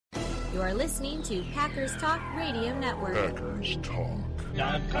You are listening to Packers Talk Radio Network.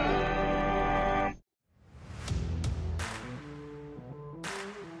 PackersTalk.com.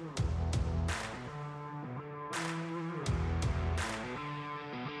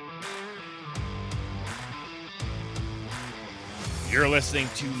 You're listening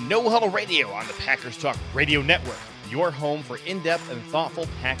to No Huddle Radio on the Packers Talk Radio Network, your home for in-depth and thoughtful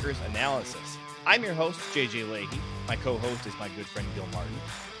Packers analysis. I'm your host, JJ Leahy. My co-host is my good friend, Gil Martin.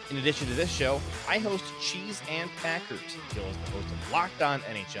 In addition to this show, I host Cheese and Packers. Gil is the host of Locked On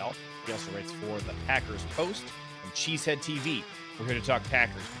NHL. He also writes for the Packers Post and Cheesehead TV. We're here to talk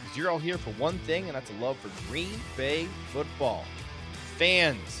Packers because you're all here for one thing, and that's a love for Green Bay football.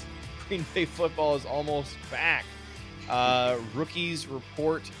 Fans, Green Bay football is almost back. Rookies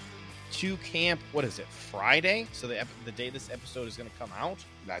report to camp, what is it, Friday? So the day this episode is going to come out.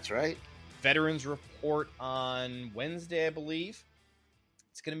 That's right. Veterans report on Wednesday, I believe.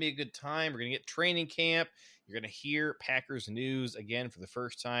 It's going to be a good time. We're going to get training camp. You're going to hear Packers news again for the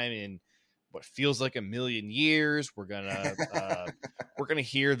first time in what feels like a million years. We're going to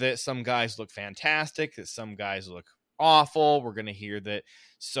hear that some guys look fantastic, that some guys look awful. We're going to hear that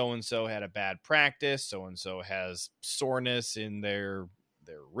so-and-so had a bad practice. So-and-so has soreness in their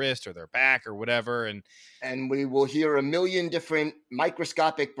wrist or their back or whatever. And we will hear a million different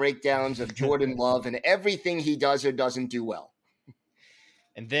microscopic breakdowns of Jordan Love and everything he does or doesn't do well.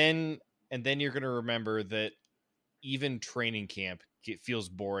 And then you're going to remember that even training camp feels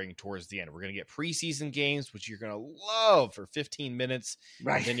boring towards the end. We're going to get preseason games, which you're going to love for 15 minutes.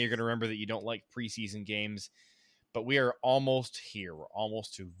 Right. And then you're going to remember that you don't like preseason games. But we are almost here. We're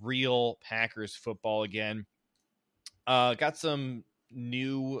almost to real Packers football again. Got some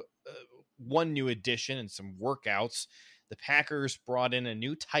one new addition and some workouts. The Packers brought in a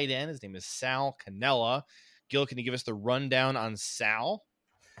new tight end. His name is Sal Cannella. Gil, can you give us the rundown on Sal?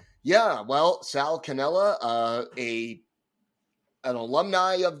 Yeah, well, Sal Cannella, an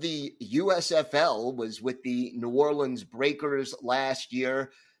alumni of the USFL, was with the New Orleans Breakers last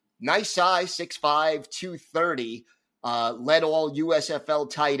year. Nice size, 6'5", 230, led all USFL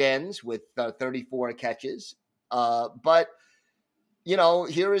tight ends with 34 catches. But, you know,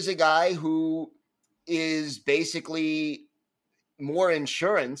 here is a guy who is basically more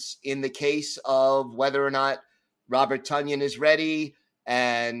insurance in the case of whether or not Robert Tonyan is ready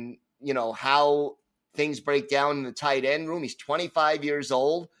and, you know, how things break down in the tight end room. He's 25 years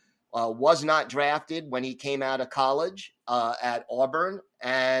old, was not drafted when he came out of college at Auburn,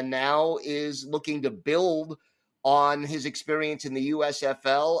 and now is looking to build on his experience in the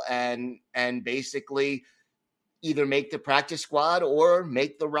USFL and basically either make the practice squad or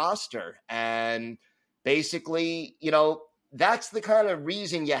make the roster. And basically, you know, that's the kind of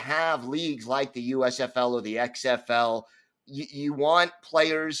reason you have leagues like the USFL or the XFL. You want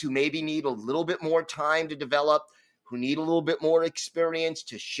players who maybe need a little bit more time to develop, who need a little bit more experience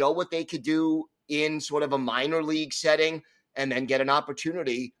to show what they could do in sort of a minor league setting, and then get an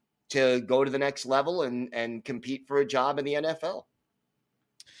opportunity to go to the next level and compete for a job in the NFL.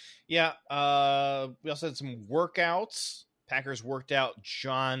 Yeah, we also had some workouts. Packers worked out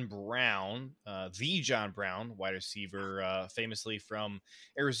John Brown, the John Brown, wide receiver, famously from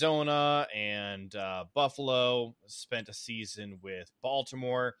Arizona and Buffalo, spent a season with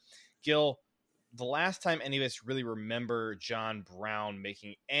Baltimore. Gil, the last time any of us really remember John Brown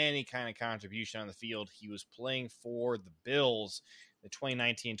making any kind of contribution on the field, he was playing for the Bills in the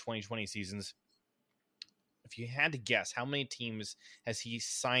 2019-2020 seasons. If you had to guess, how many teams has he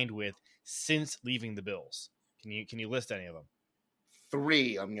signed with since leaving the Bills? Can you list any of them?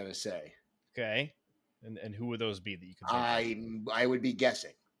 3, I'm going to say. Okay. And who would those be that you could I would be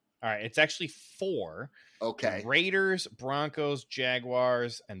guessing. All right. It's actually 4. Okay. Raiders, Broncos,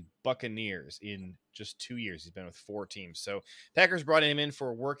 Jaguars, and Buccaneers in just 2 years. He's been with 4 teams. So Packers brought him in for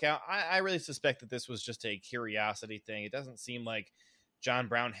a workout. I really suspect that this was just a curiosity thing. It doesn't seem like John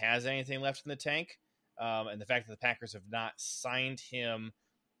Brown has anything left in the tank. And the fact that the Packers have not signed him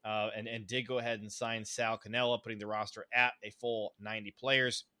and did go ahead and sign Sal Cannella, putting the roster at a full 90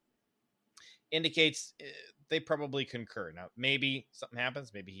 players, indicates they probably concur. Now, maybe something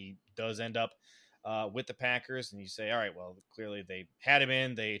happens. Maybe he does end up with the Packers, and you say, all right, well, clearly they had him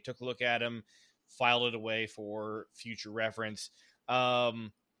in. They took a look at him, filed it away for future reference. But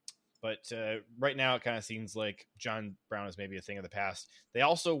right now it kind of seems like John Brown is maybe a thing of the past. They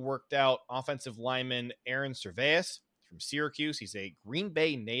also worked out offensive lineman Aaron Cervais from Syracuse. He's a Green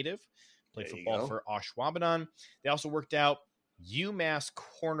Bay native, played football for Ashwaubenon. They also worked out UMass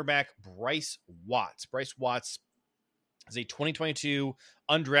cornerback Bryce Watts. Bryce Watts is a 2022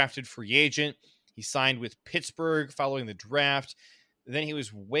 undrafted free agent. He signed with Pittsburgh following the draft. Then he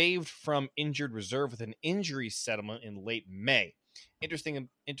was waived from injured reserve with an injury settlement in late May. Interesting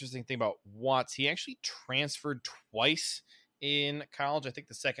thing about Watts, he actually transferred twice in college. I think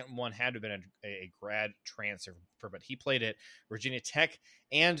the second one had to have been a grad transfer, but he played at Virginia Tech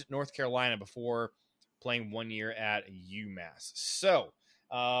and North Carolina before playing 1 year at UMass. So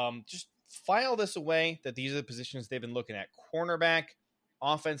just file this away that these are the positions they've been looking at. Cornerback,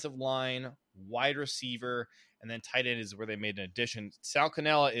 offensive line, wide receiver, and then tight end is where they made an addition. Sal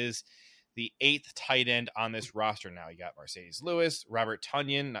Cannella is the 8th tight end on this roster now. You got Mercedes Lewis, Robert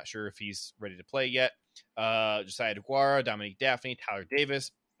Tonyan, not sure if he's ready to play yet, Josiah DeGuara, Dominique Daphne, Tyler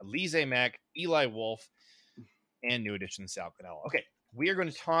Davis, Alize Mack, Eli Wolf, and new addition Sal Cannella. Okay, we are going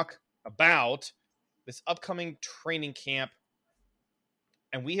to talk about this upcoming training camp,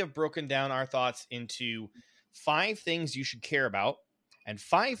 and we have broken down our thoughts into 5 things you should care about and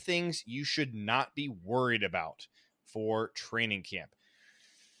 5 things you should not be worried about for training camp.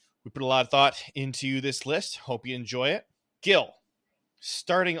 We put a lot of thought into this list. Hope you enjoy it. Gil,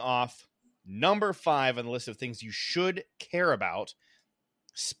 starting off, number 5 on the list of things you should care about,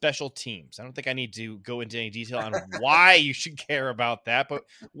 special teams. I don't think I need to go into any detail on why you should care about that, but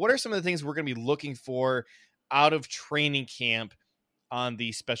what are some of the things we're going to be looking for out of training camp on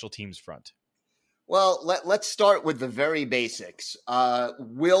the special teams front? Well, let's start with the very basics.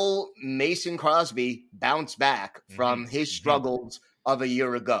 Will Mason Crosby bounce back from his struggles of a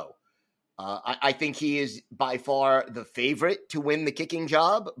year ago? I think he is by far the favorite to win the kicking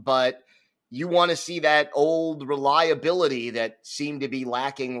job, but you want to see that old reliability that seemed to be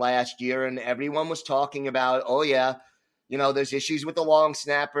lacking last year. And everyone was talking about, oh yeah, there's issues with the long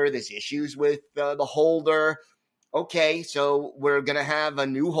snapper. There's issues with the holder. Okay, so we're going to have a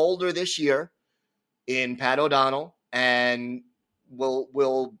new holder this year in Pat O'Donnell, and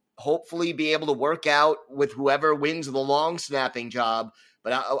we'll hopefully be able to work out with whoever wins the long snapping job.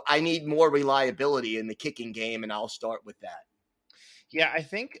 But I need more reliability in the kicking game, and I'll start with that. Yeah, I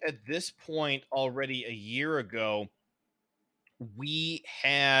think at this point already a year ago, we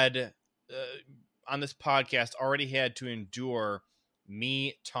had on this podcast already had to endure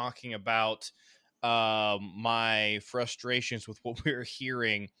me talking about my frustrations with what we were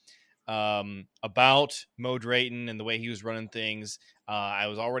hearing about Mo Drayton and the way he was running things. I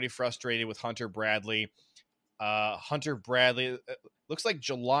was already frustrated with Hunter Bradley. Hunter Bradley, looks like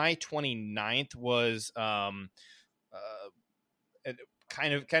July 29th was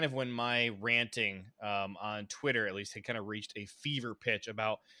kind of when my ranting on Twitter, at least, had kind of reached a fever pitch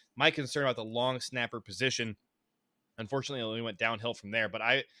about my concern about the long snapper position. Unfortunately, it only went downhill from there. But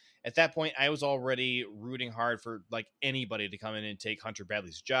at that point, I was already rooting hard for like anybody to come in and take Hunter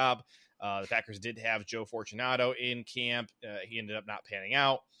Bradley's job. The Packers did have Joe Fortunato in camp. He ended up not panning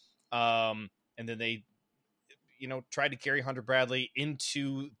out. And then they, tried to carry Hunter Bradley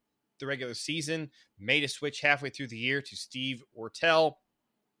into the regular season, made a switch halfway through the year to Steve Ortel.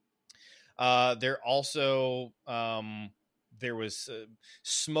 There was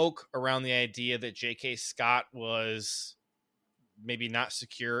smoke around the idea that J.K. Scott was maybe not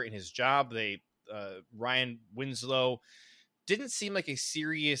secure in his job. Ryan Winslow didn't seem like a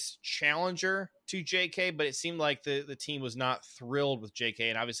serious challenger to JK, but it seemed like the team was not thrilled with JK,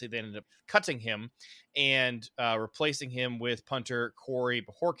 and obviously they ended up cutting him and replacing him with punter Corey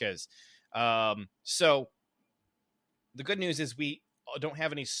Bojorquez. So the good news is we don't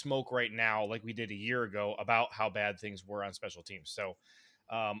have any smoke right now like we did a year ago about how bad things were on special teams. So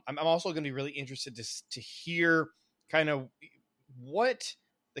I'm also going to be really interested to hear kind of what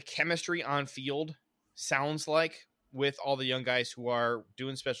the chemistry on field sounds like with all the young guys who are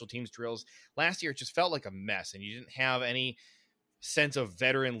doing special teams drills. Last year, it just felt like a mess, and you didn't have any sense of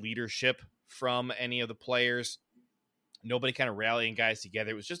veteran leadership from any of the players. Nobody kind of rallying guys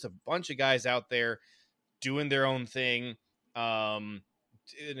together. It was just a bunch of guys out there doing their own thing. And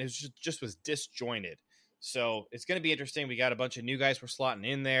it just was disjointed. So it's going to be interesting. We got a bunch of new guys we're slotting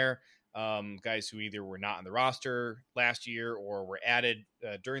in there. Guys who either were not on the roster last year or were added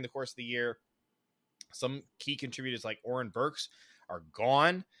during the course of the year. Some key contributors like Oren Burks are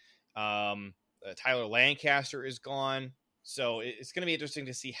gone. Tyler Lancaster is gone. So it's going to be interesting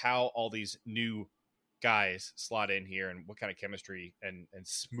to see how all these new guys slot in here and what kind of chemistry and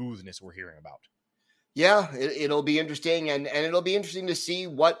smoothness we're hearing about. Yeah, it'll be interesting, and it'll be interesting to see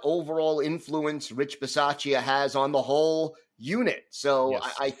what overall influence Rich Bisaccia has on the whole unit. So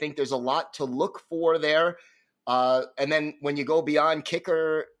yes. I think there's a lot to look for there. And then when you go beyond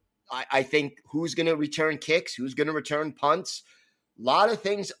kicker, I think who's going to return kicks, who's going to return punts, a lot of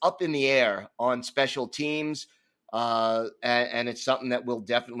things up in the air on special teams, and it's something that we'll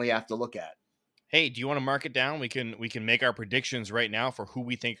definitely have to look at. Hey, do you want to mark it down? We can make our predictions right now for who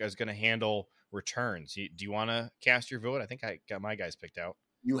we think is going to handle returns. Do you want to cast your vote? I think I got my guys picked out.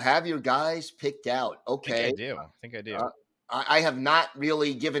 You have your guys picked out. Okay. I think I do. I have not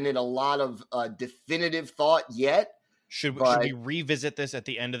really given it a lot of definitive thought yet. Should we revisit this at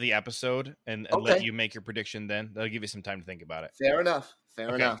the end of the episode and let you make your prediction then? That'll give you some time to think about it. Fair enough.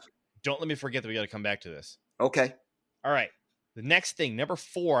 Fair enough. Don't let me forget that we got to come back to this. Okay. All right. The next thing, number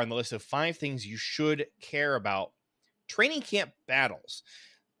 4 on the list of 5 things you should care about, training camp battles.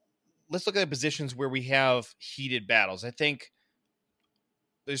 Let's look at the positions where we have heated battles. I think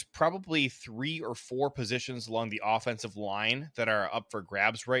there's probably 3 or 4 positions along the offensive line that are up for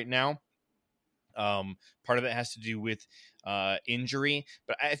grabs right now. Part of it has to do with injury,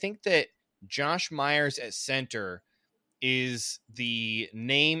 but I think that Josh Myers at center is the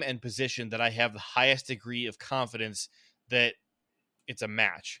name and position that I have the highest degree of confidence that it's a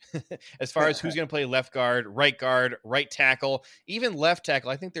match. As far as who's going to play left guard, right tackle, even left tackle,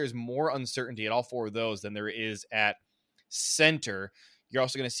 I think there's more uncertainty at all 4 of those than there is at center. You're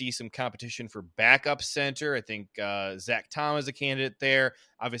also going to see some competition for backup center. I think Zach Tom is a candidate there.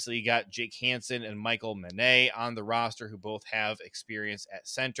 Obviously, you got Jake Hansen and Michael Manet on the roster who both have experience at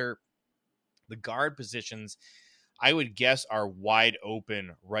center. The guard positions, I would guess, are wide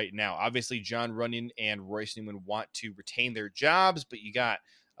open right now. Obviously, John Runyon and Royce Newman want to retain their jobs, but you got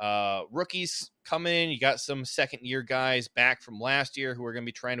rookies coming in. You got some second-year guys back from last year who are going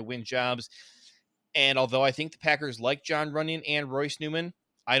to be trying to win jobs. And although I think the Packers like John Runyon and Royce Newman,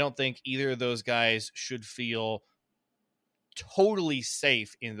 I don't think either of those guys should feel totally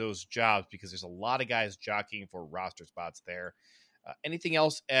safe in those jobs because there's a lot of guys jockeying for roster spots there. Anything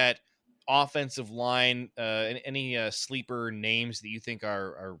else at offensive line? Any sleeper names that you think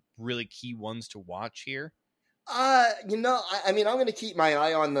are really key ones to watch here? I mean, I'm going to keep my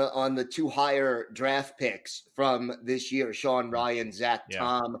eye on the 2 higher draft picks from this year, Sean Ryan, Zach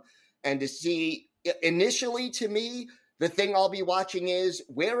Tom, and to see. Initially, to me, the thing I'll be watching is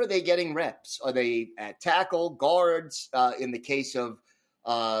where are they getting reps? Are they at tackle, guards? In the case of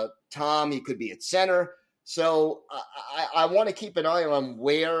Tom, he could be at center. So I want to keep an eye on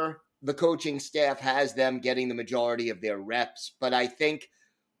where the coaching staff has them getting the majority of their reps. But I think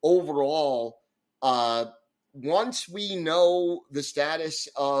overall, once we know the status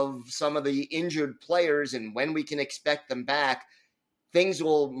of some of the injured players and when we can expect them back, things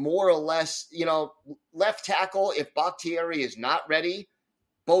will more or less, left tackle, if Bakhtiari is not ready,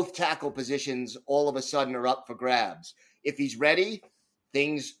 both tackle positions all of a sudden are up for grabs. If he's ready,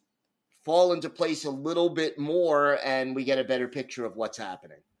 things fall into place a little bit more and we get a better picture of what's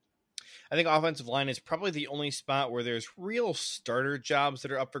happening. I think offensive line is probably the only spot where there's real starter jobs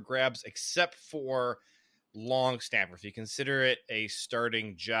that are up for grabs, except for long snapper. If you consider it a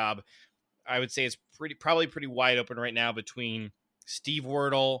starting job, I would say it's probably pretty wide open right now between Steve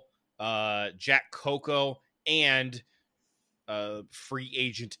Wordle, Jack Coco, and free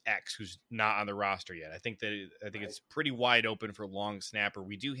agent X, who's not on the roster yet. I think it's pretty wide open for long snapper.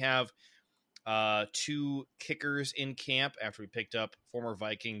 We do have 2 kickers in camp after we picked up former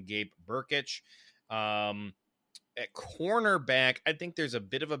Viking Gabe Burkich. At cornerback, I think there's a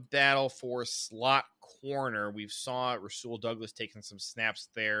bit of a battle for slot corner. We saw Rasul Douglas taking some snaps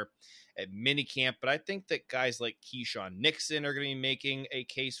there at minicamp, but I think that guys like Keyshawn Nixon are going to be making a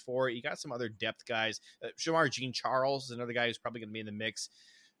case for it. You got some other depth guys. Shamar Jean-Charles is another guy who's probably going to be in the mix.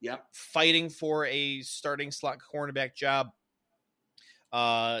 Yep. Fighting for a starting slot cornerback job.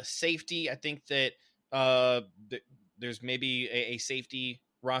 Safety, I think that there's maybe a safety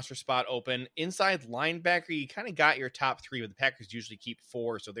roster spot open. Inside linebacker, you kind of got your top 3, but the Packers usually keep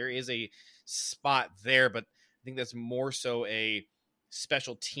 4, so there is a spot there, but I think that's more so a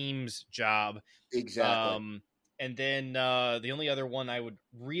special teams job. Exactly. And then the only other one I would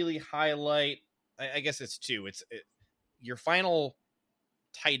really highlight, I guess it's 2. It's your final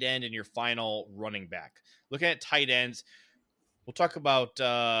tight end and your final running back. Looking at tight ends, we'll talk about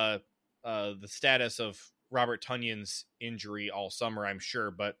the status of Robert Tunyon's injury all summer, I'm sure,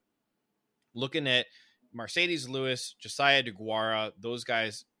 but looking at Mercedes Lewis, Josiah DeGuara, those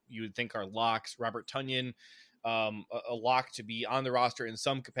guys you would think are locks. Robert Tonyan, a lock to be on the roster in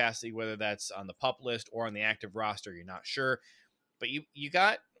some capacity, whether that's on the PUP list or on the active roster, you're not sure. But you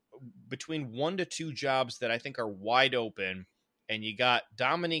got between 1 to 2 jobs that I think are wide open, and you got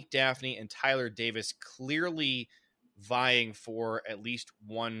Dominique Daphne and Tyler Davis clearly vying for at least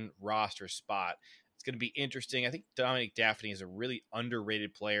one roster spot. It's going to be interesting. I think Dominique Daphne is a really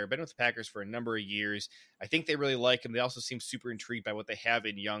underrated player. Been with the Packers for a number of years. I think they really like him. They also seem super intrigued by what they have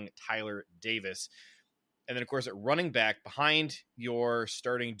in young Tyler Davis. And then, of course, at running back, behind your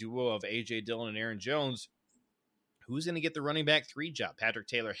starting duo of A.J. Dillon and Aaron Jones, who's going to get the running back 3 job? Patrick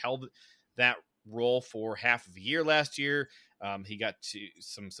Taylor held that role for half of a year last year. He got to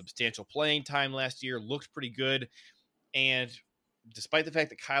some substantial playing time last year, looked pretty good. And despite the fact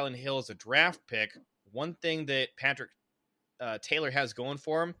that Kylan Hill is a draft pick, one thing that Patrick Taylor has going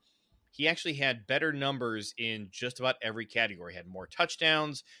for him, he actually had better numbers in just about every category. He had more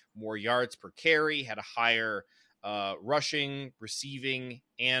touchdowns, more yards per carry, had a higher rushing, receiving,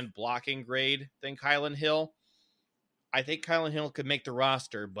 and blocking grade than Kylan Hill. I think Kylan Hill could make the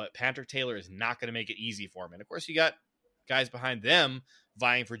roster, but Patrick Taylor is not going to make it easy for him. And, of course, you got guys behind them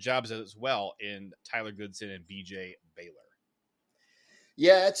vying for jobs as well in Tyler Goodson and B.J. Baylor.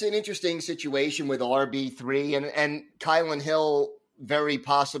 Yeah, it's an interesting situation with RB3, and Kylan Hill very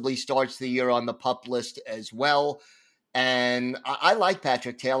possibly starts the year on the PUP list as well. And I like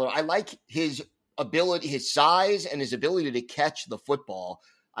Patrick Taylor. I like his ability, his size, and his ability to catch the football.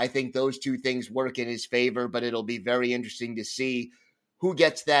 I think those two things work in his favor, but it'll be very interesting to see who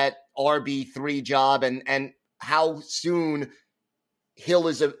gets that RB3 job and how soon Hill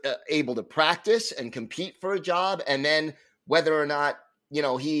is able to practice and compete for a job, and then whether or not,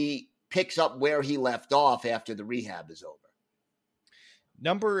 he picks up where he left off after the rehab is over.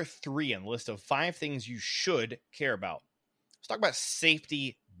 Number 3 on the list of 5 things you should care about. Let's talk about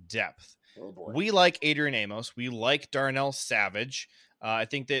safety depth. Oh boy. We like Adrian Amos. We like Darnell Savage. I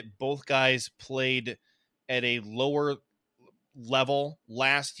think that both guys played at a lower level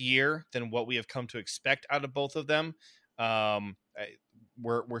last year than what we have come to expect out of both of them.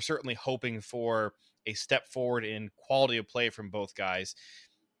 We're certainly hoping for a step forward in quality of play from both guys.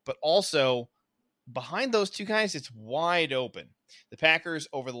 But also, behind those two guys, it's wide open. The Packers,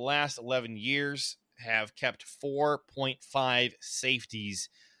 over the last 11 years, have kept 4.5 safeties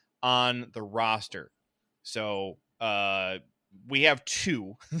on the roster. So, we have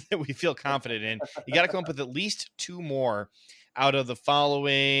 2 that we feel confident in. You got to come up with at least 2 more out of the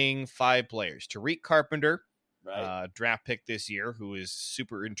following 5 players. Tariq Carpenter, Right. Draft pick this year, who is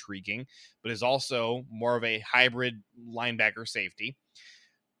super intriguing, but is also more of a hybrid linebacker safety.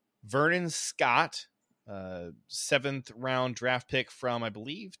 Vernon Scott, 7th round draft pick from, I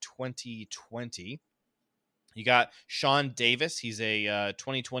believe, 2020. You got Sean Davis. He's a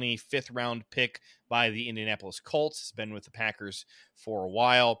 2020 5th round pick by the Indianapolis Colts. He's been with the Packers for a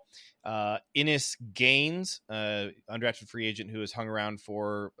while. Innis Gaines, undrafted free agent who has hung around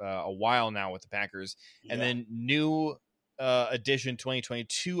for a while now with the Packers. Yeah. And then new addition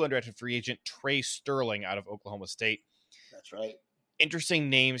 2022 undrafted free agent Trey Sterling out of Oklahoma State. That's right. Interesting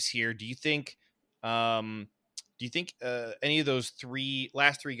names here. Do you think any of those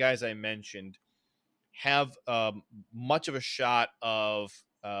last three guys I mentioned have much of a shot of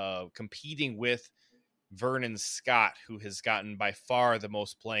competing with Vernon Scott, who has gotten by far the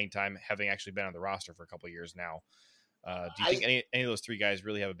most playing time, having actually been on the roster for a couple of years now? Do you think any of those 3 guys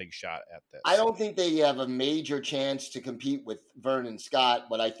really have a big shot at this? I don't think they have a major chance to compete with Vernon Scott.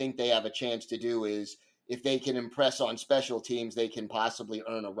 What I think they have a chance to do is, if they can impress on special teams, they can possibly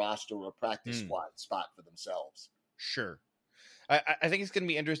earn a roster or practice squad spot for themselves. Sure. I think it's going to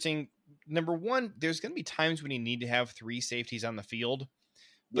be interesting. Number one, there's going to be times when you need to have 3 safeties on the field,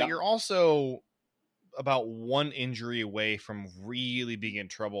 but you're also about 1 injury away from really being in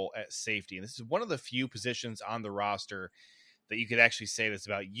trouble at safety. And this is one of the few positions on the roster that you could actually say this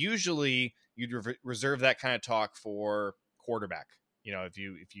about. Usually you'd reserve that kind of talk for quarterback. If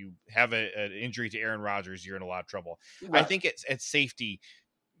you have an injury to Aaron Rodgers, you're in a lot of trouble. Right. I think at safety,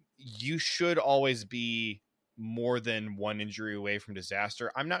 you should always be more than 1 injury away from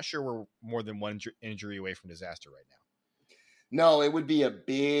disaster. I'm not sure we're more than 1 injury away from disaster right now. No, it would be a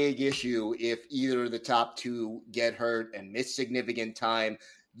big issue if either of the top 2 get hurt and miss significant time.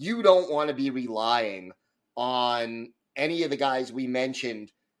 You don't want to be relying on any of the guys we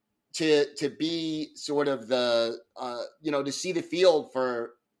mentioned to be sort of the, to see the field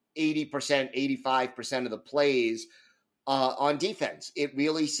for 80%, 85% of the plays on defense. It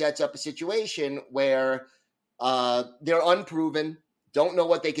really sets up a situation where they're unproven, don't know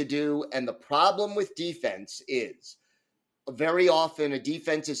what they could do. And the problem with defense is very often a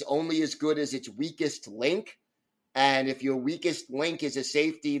defense is only as good as its weakest link. And if your weakest link is a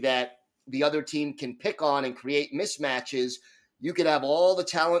safety that the other team can pick on and create mismatches, you could have all the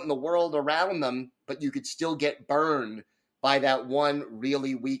talent in the world around them, but you could still get burned by that one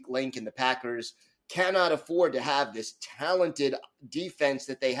really weak link. And the Packers cannot afford to have this talented defense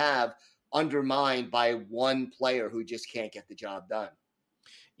that they have undermined by one player who just can't get the job done.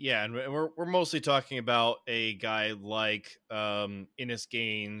 Yeah, and we're mostly talking about a guy like Innis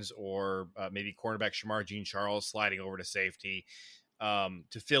Gaines or maybe cornerback Shamar Jean-Charles sliding over to safety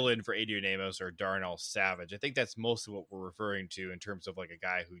to fill in for Adrian Amos or Darnell Savage. I think that's mostly what we're referring to in terms of like a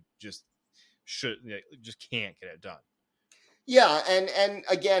guy who just can't get it done. Yeah, and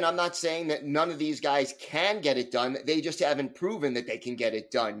again, I'm not saying that none of these guys can get it done. They just haven't proven that they can get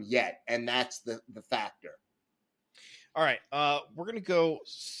it done yet, and that's the factor. All right, we're going to go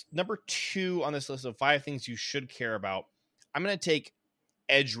number 2 on this list of 5 things you should care about. I'm going to take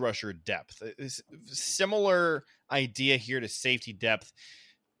edge rusher depth. It's similar idea here to safety depth,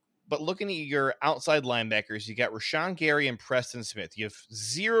 but looking at your outside linebackers, you got Rashawn Gary and Preston Smith. You have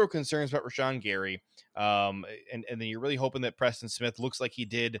zero concerns about Rashawn Gary, and then you're really hoping that Preston Smith looks like he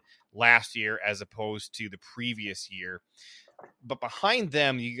did last year as opposed to the previous year. But behind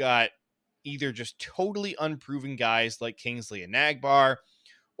them, you got either just totally unproven guys like Kingsley Enagbare,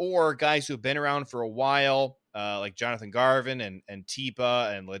 or guys who have been around for a while, like Jonathan Garvin and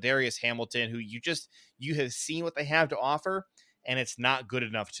Tipa and Ladarius Hamilton, who you have seen what they have to offer, and it's not good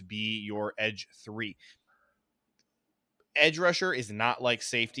enough to be your edge 3. Edge rusher is not like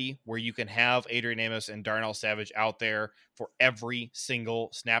safety, where you can have Adrian Amos and Darnell Savage out there for every single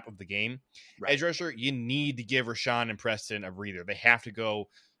snap of the game. Right. Edge rusher, you need to give Rashawn and Preston a breather. They have to go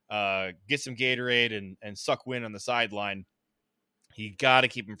get some Gatorade and suck wind on the sideline. You got to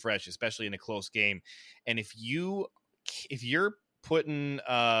keep them fresh, especially in a close game. And if you're putting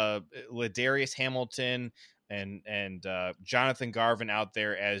Ladarius Hamilton and Jonathan Garvin out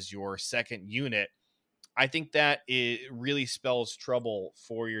there as your second unit, I think that it really spells trouble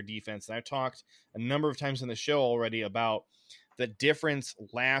for your defense. And I've talked a number of times on the show already about the difference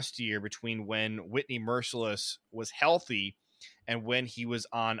last year between when Whitney Mercilus was healthy and when he was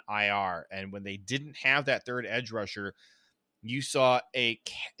on IR. And when they didn't have that third edge rusher, you saw a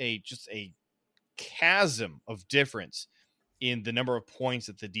chasm of difference in the number of points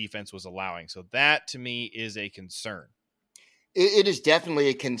that the defense was allowing. So that, to me, is a concern. It is definitely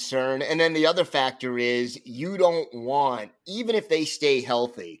a concern. And then the other factor is you don't want, even if they stay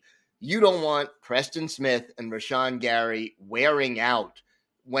healthy, you don't want Preston Smith and Rashawn Gary wearing out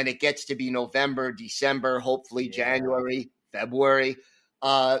when it gets to be November, December, hopefully January, February.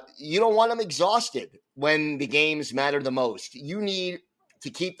 You don't want them exhausted when the games matter the most. You need to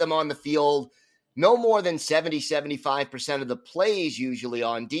keep them on the field no more than 70-75% of the plays usually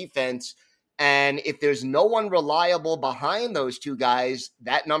on defense. And if there's no one reliable behind those two guys,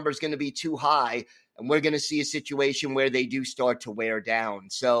 that number is going to be too high. And we're going to see a situation where they do start to wear down.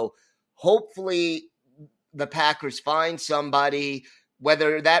 So hopefully the Packers find somebody,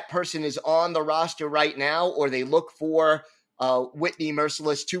 whether that person is on the roster right now or they look for Whitney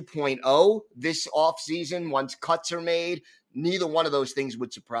Mercilus 2.0 this offseason once cuts are made. Neither one of those things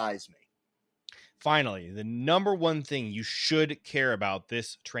would surprise me. Finally, the number one thing you should care about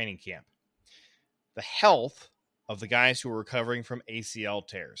this training camp: the health of the guys who are recovering from ACL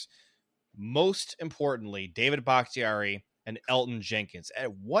tears. Most importantly, David Bakhtiari and Elgton Jenkins.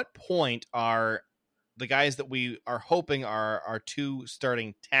 At what point are the guys that we are hoping are our 2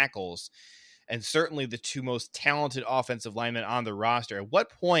 starting tackles, and certainly the 2 most talented offensive linemen on the roster, at what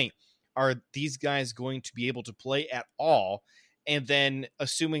point are these guys going to be able to play at all? And then,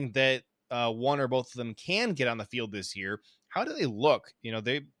 assuming that one or both of them can get on the field this year, how do they look? You know,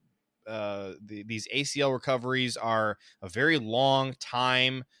 these ACL recoveries are a very long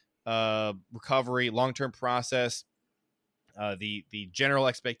time recovery, long-term process. The general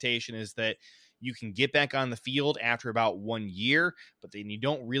expectation is that you can get back on the field after about 1 year, but then you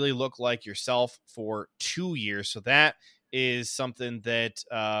don't really look like yourself for 2 years. So that is something that,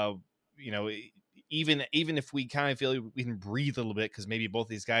 even if we kind of feel we can breathe a little bit because maybe both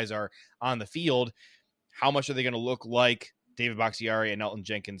these guys are on the field, how much are they going to look like David Bakhtiari and Elgton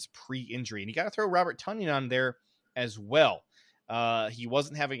Jenkins pre-injury? And you got to throw Robert Tonyan on there as well. He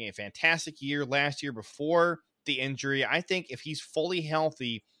wasn't having a fantastic year last year before the injury. I think if he's fully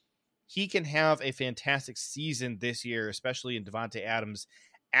healthy, he can have a fantastic season this year, especially in Devontae Adams'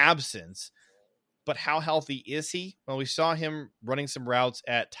 absence. But how healthy is he? Well, we saw him running some routes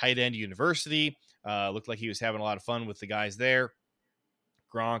at Tight End University. Looked like he was having a lot of fun with the guys there,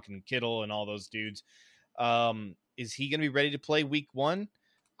 Gronk and Kittle and all those dudes. Is he going to be ready to play week 1?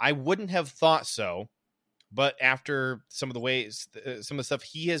 I wouldn't have thought so. But after some of the stuff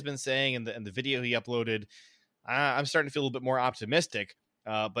he has been saying and the video he uploaded, I'm starting to feel a little bit more optimistic.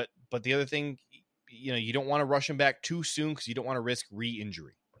 But the other thing, you don't want to rush him back too soon because you don't want to risk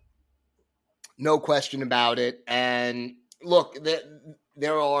re-injury. No question about it. And look,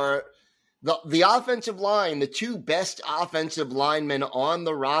 there are The offensive line, the two best offensive linemen on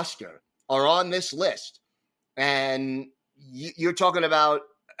the roster are on this list. And you're talking about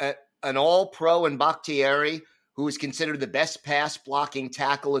an all-pro in Bakhtiari, who was considered the best pass-blocking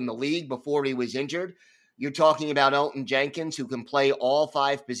tackle in the league before he was injured. You're talking about Elton Jenkins, who can play all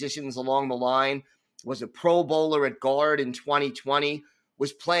 5 positions along the line, was a Pro Bowler at guard in 2020,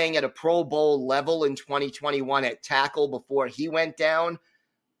 was playing at a Pro Bowl level in 2021 at tackle before he went down.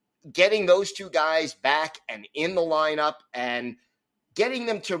 Getting those two guys back and in the lineup and getting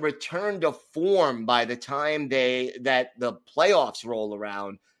them to return to form by the time that the playoffs roll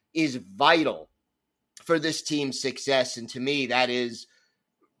around is vital for this team's success. And to me, that is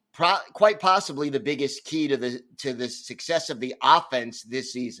quite possibly the biggest key to the success of the offense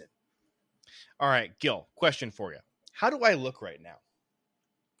this season. All right, Gil, question for you. How do I look right now?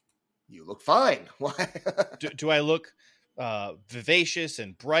 You look fine. do I look vivacious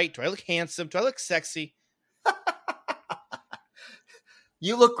and bright? Do I look handsome? Do I look sexy?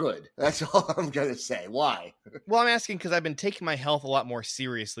 You look good. That's all I'm going to say. Why? Well, I'm asking because I've been taking my health a lot more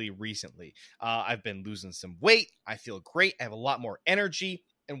seriously recently. I've been losing some weight. I feel great. I have a lot more energy.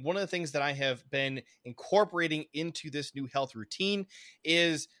 And one of the things that I have been incorporating into this new health routine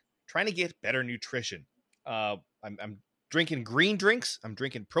is trying to get better nutrition. I'm drinking green drinks. I'm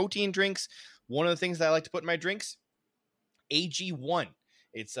drinking protein drinks. One of the things that I like to put in my drinks, AG1.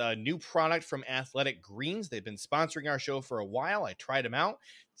 It's a new product from Athletic Greens. They've been sponsoring our show for a while. I tried them out.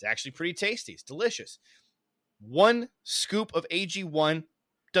 It's actually pretty tasty. It's delicious. 1 scoop of AG1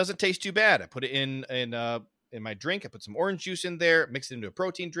 doesn't taste too bad. I put it in my drink. I put some orange juice in there, mix it into a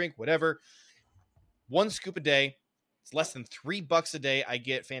protein drink, whatever. 1 scoop a day. It's less than $3 a day. I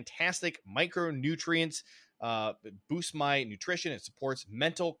get fantastic micronutrients. It boosts my nutrition. It supports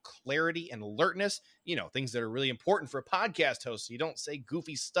mental clarity and alertness. You know, things that are really important for a podcast host, so you don't say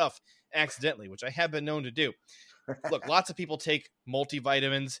goofy stuff accidentally, which I have been known to do. Look, lots of people take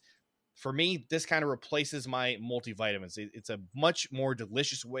multivitamins. For me, this kind of replaces my multivitamins. It's a much more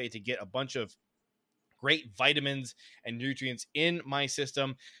delicious way to get a bunch of great vitamins and nutrients in my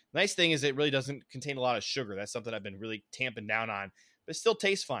system. Nice thing is it really doesn't contain a lot of sugar. That's something I've been really tamping down on, but it still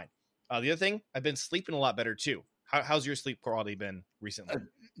tastes fine. The other thing, I've been sleeping a lot better too. How's your sleep quality been recently?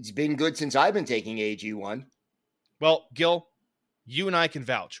 It's been good since I've been taking AG1. Well, Gil, you and I can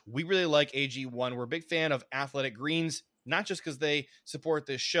vouch. We really like AG1. We're a big fan of Athletic Greens, not just because they support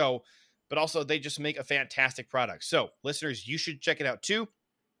this show, but also they just make a fantastic product. So, listeners, you should check it out too.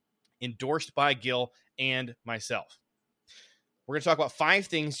 Endorsed by Gil and myself. We're going to talk about 5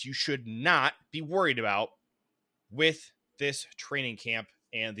 things you should not be worried about with this training camp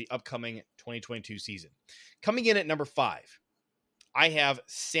and the upcoming 2022 season. Coming in at number 5, I have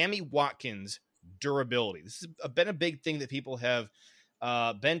Sammy Watkins' durability. This has been a big thing that people have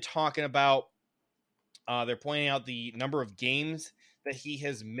been talking about. They're pointing out the number of games that he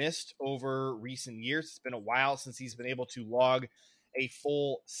has missed over recent years. It's been a while since he's been able to log a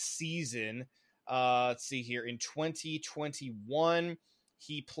full season. Let's see here. In 2021,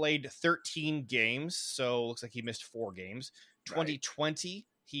 he played 13 games, so it looks like he missed 4 games. 2020,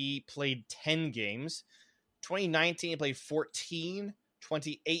 he played 10 games. 2019, he played 14.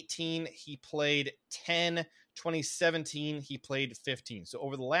 2018, he played 10. 2017, he played 15. So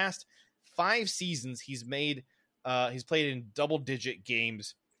over the last 5 seasons, he's played in double-digit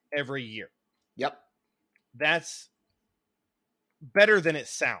games every year. Yep. That's better than it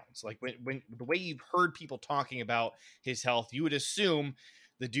sounds. Like when the way you've heard people talking about his health, you would assume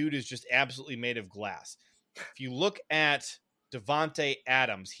the dude is just absolutely made of glass. If you look at Davante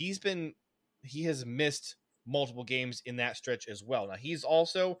Adams, he has missed multiple games in that stretch as well. Now he's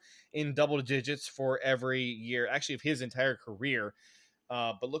also in double digits for every year, actually of his entire career.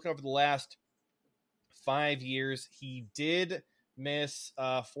 But looking over the last 5 years, he did miss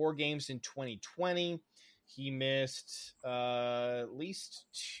 4 games in 2020. He missed at least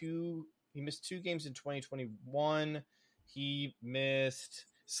 2. He missed 2 games in 2021. He missed.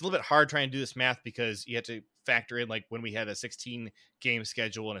 It's a little bit hard trying to do this math because you have to factor in like when we had a 16 game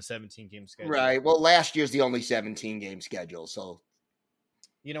schedule and a 17 game schedule. Right. Well, last year's the only 17 game schedule. So,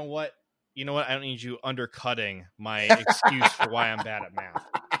 you know what? I don't need you undercutting my excuse for why I'm bad at math.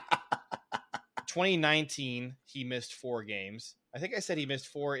 2019, he missed 4 games. I think I said he missed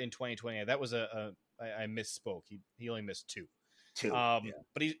 4 in 2020. That was I misspoke. He only missed 2. Yeah.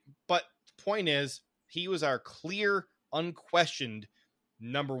 But the point is, he was our clear, unquestioned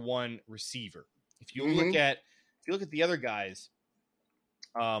number 1 receiver. If you look at the other guys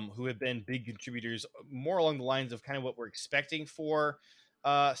who have been big contributors, more along the lines of kind of what we're expecting for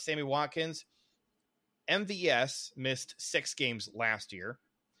Sammy Watkins, MVS missed 6 games last year.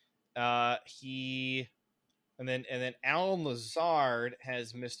 And then Alan Lazard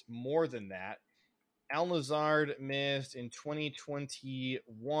has missed more than that. Alan Lazard missed in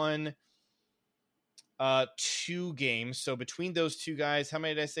 2021 2 games. So between those two guys, how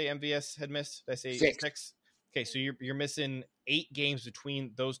many did I say MVS had missed? Did I say 6? Okay, so you're missing 8 games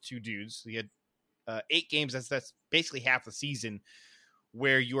between those two dudes. So you had 8 games. That's basically half the season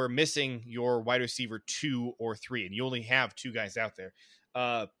where you are missing your wide receiver 2 or 3, and you only have 2 guys out there.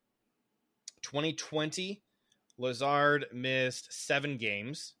 2020, Lazard missed 7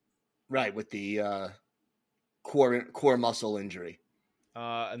 games. Right, with the core muscle injury.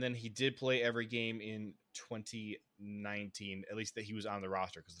 And then he did play every game in 2019, at least that he was on the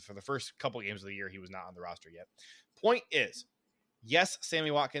roster, because for the first couple of games of the year, he was not on the roster yet. Point is, yes,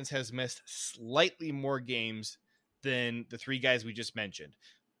 Sammy Watkins has missed slightly more games than the 3 guys we just mentioned.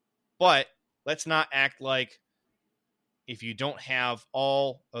 But let's not act like if you don't have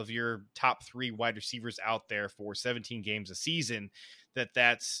all of your top 3 wide receivers out there for 17 games a season,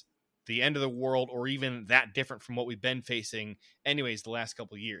 that's the end of the world, or even that different from what we've been facing anyways the last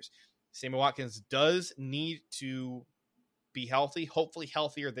couple of years. Sammy Watkins does need to be healthy, hopefully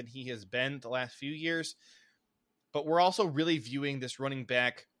healthier than he has been the last few years. But we're also really viewing this running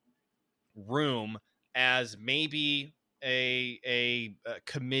back room as maybe a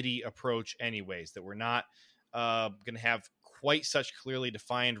committee approach anyways, that we're not going to have quite such clearly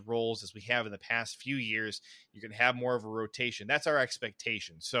defined roles as we have in the past few years. You're going to have more of a rotation. That's our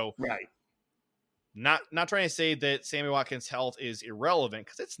expectation. So right. Not trying to say that Sammy Watkins' health is irrelevant,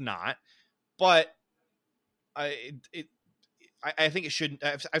 because it's not, but I think it shouldn't.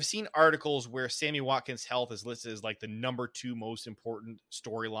 I've seen articles where Sammy Watkins' health is listed as like the number 2 most important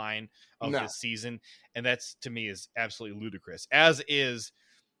storyline of this season. And that's, to me, is absolutely ludicrous, as is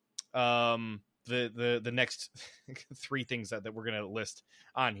the next 3 things that we're going to list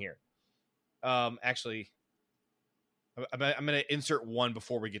on here. Actually, I'm going to insert one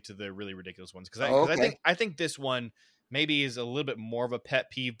before we get to the really ridiculous ones, because I think this one maybe is a little bit more of a pet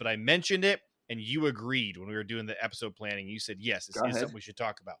peeve, but I mentioned it and you agreed when we were doing the episode planning. You said, yes, it's something we should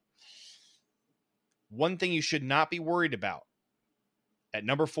talk about. One thing you should not be worried about at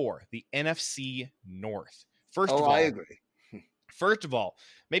number 4, the NFC North. First of all, I agree. First of all,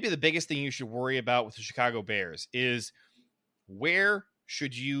 maybe the biggest thing you should worry about with the Chicago Bears is, where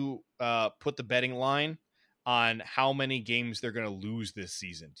should you put the betting line on how many games they're going to lose this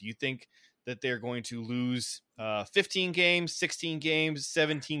season? Do you think that they're going to lose 15 games, 16 games,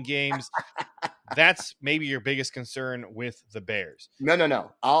 17 games? That's maybe your biggest concern with the Bears.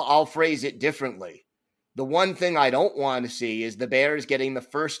 No. I'll phrase it differently. The one thing I don't want to see is the Bears getting the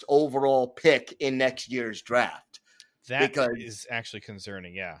first overall pick in next year's draft. That is actually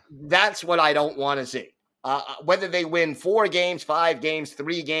concerning, yeah. That's what I don't want to see. Whether they win 4 games, 5 games,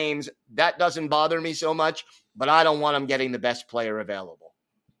 3 games, that doesn't bother me so much, but I don't want them getting the best player available.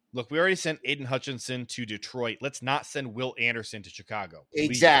 Look, we already sent Aiden Hutchinson to Detroit. Let's not send Will Anderson to Chicago.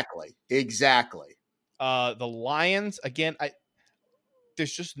 Please. Exactly. The Lions, again,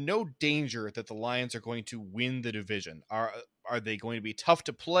 there's just no danger that the Lions are going to win the division. Are they going to be tough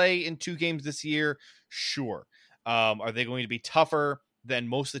to play in 2 games this year? Sure. Are they going to be tougher than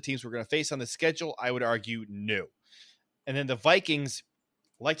most of the teams we're going to face on the schedule? I would argue no. And then the Vikings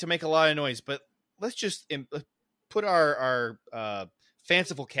like to make a lot of noise, but let's just put our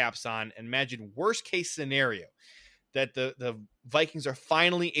fanciful caps on and imagine worst case scenario that the Vikings are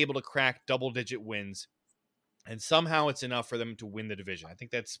finally able to crack double-digit wins, and somehow it's enough for them to win the division. I think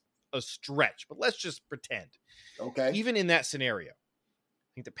that's a stretch, but let's just pretend. Okay. Even in that scenario,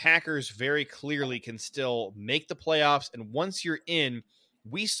 I think the Packers very clearly can still make the playoffs. And once you're in,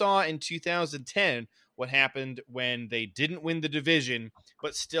 we saw in 2010 what happened when they didn't win the division,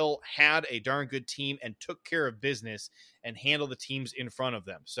 but still had a darn good team and took care of business and handled the teams in front of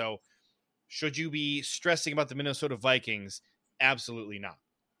them. So should you be stressing about the Minnesota Vikings? Absolutely not.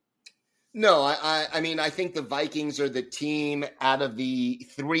 No, I mean, I think the Vikings are the team out of the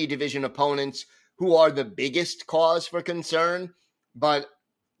 3 division opponents who are the biggest cause for concern. But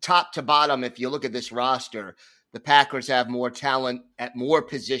top to bottom, if you look at this roster, the Packers have more talent at more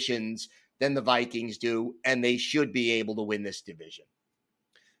positions than the Vikings do, and they should be able to win this division.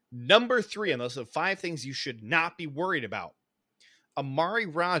 Number 3 on those 5 things you should not be worried about: Amari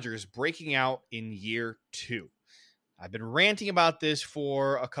Rodgers breaking out in year 2. I've been ranting about this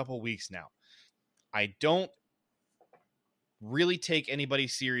for a couple weeks now. I don't really take anybody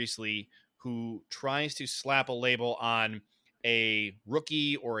seriously who tries to slap a label on a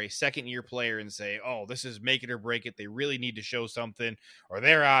rookie or a second-year player and say, oh, this is make it or break it. They really need to show something or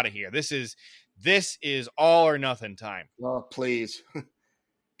they're out of here. This is all or nothing time. Oh, please.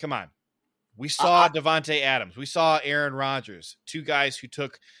 Come on. We saw Davante Adams. We saw Aaron Rodgers, two guys who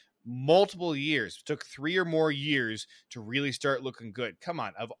took multiple years, took 3 or more years to really start looking good. Come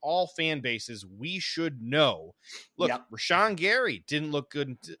on. Of all fan bases, we should know. Look, Rashawn Gary didn't look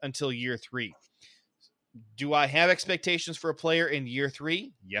good until year 3. Do I have expectations for a player in year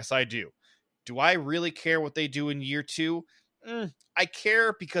 3? Yes, I do. Do I really care what they do in year 2? I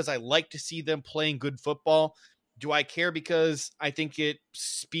care because I like to see them playing good football. Do I care because I think it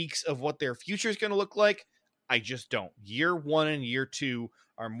speaks of what their future is going to look like? I just don't. Year 1 and year 2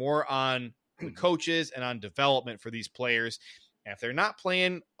 are more on the coaches and on development for these players. And if they're not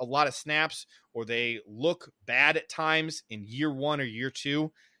playing a lot of snaps or they look bad at times in year 1 or year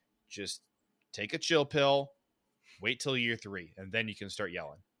 2, just take a chill pill, wait till year 3, and then you can start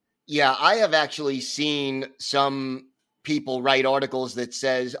yelling. Yeah, I have actually seen some people write articles that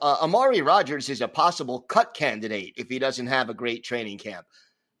says Amari Rodgers is a possible cut candidate if he doesn't have a great training camp.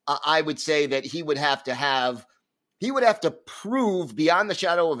 I would say that he would have to prove beyond the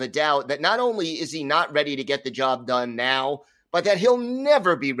shadow of a doubt that not only is he not ready to get the job done now, but that he'll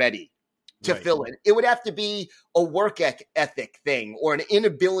never be ready to fill it. It would have to be a work ethic thing or an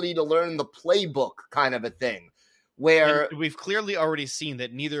inability to learn the playbook kind of a thing. Where and we've clearly already seen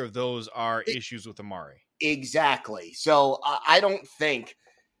that neither of those are issues with Amari. Exactly. So I don't think,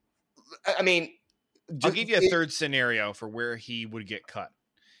 I mean, I'll give you a third scenario for where he would get cut.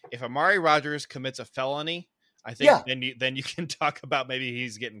 If Amari Rodgers commits a felony, I think then you can talk about maybe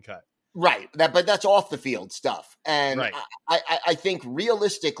he's getting cut. Right. But that's off the field stuff. And I think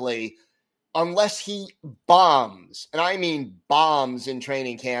realistically, unless he bombs, and I mean bombs in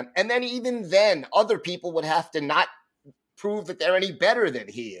training camp, and then even then other people would have to not prove that they're any better than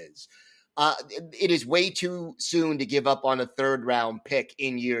he is. It is way too soon to give up on a 3rd round pick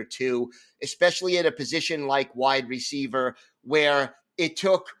in year 2, especially at a position like wide receiver where it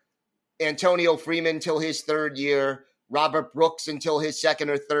took Antonio Freeman till his 3rd year, Robert Brooks until his 2nd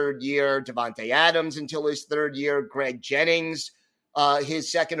or 3rd year, Davante Adams until his 3rd year, Greg Jennings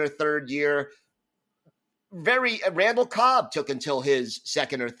his 2nd or 3rd year. Randall Cobb took until his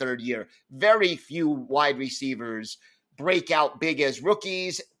 2nd or 3rd year. Very few wide receivers break out big as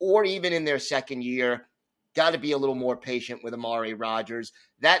rookies or even in their 2nd year. Got to be a little more patient with Amari Rodgers.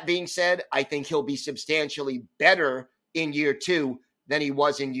 That being said, I think he'll be substantially better in year 2 than he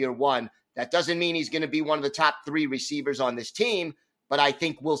was in year 1. That doesn't mean he's going to be one of the top 3 receivers on this team, but I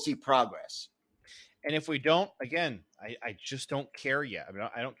think we'll see progress. And if we don't, again, I just don't care yet. I mean,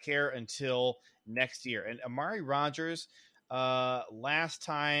 I don't care until next year. And Amari Rodgers, last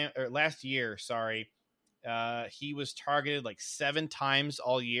year, he was targeted like 7 times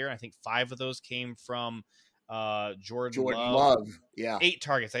all year. I think 5 of those came from Jordan Love. Yeah, 8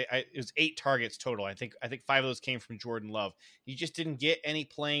 targets. It was 8 targets total. I think 5 of those came from Jordan Love. He just didn't get any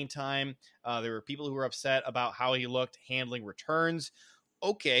playing time. There were people who were upset about how he looked handling returns.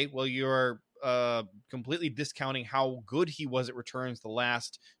 Okay, well, you're completely discounting how good he was at returns the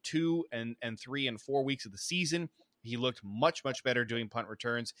last 2 and 3 and 4 weeks of the season. He looked much, much better doing punt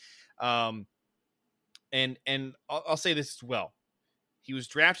returns. And I'll say this as well. He was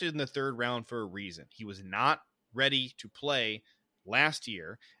drafted in the 3rd round for a reason. He was not ready to play last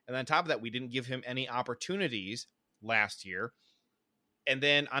year. And on top of that, we didn't give him any opportunities last year. And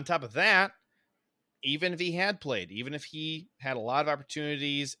then on top of that, even if he had played, even if he had a lot of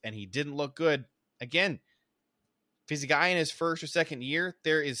opportunities and he didn't look good, again, if he's a guy in his 1st or 2nd year,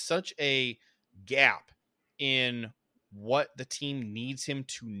 there is such a gap in what the team needs him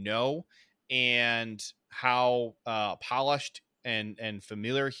to know and how polished and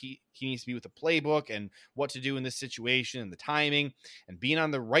familiar he needs to be with the playbook and what to do in this situation and the timing and being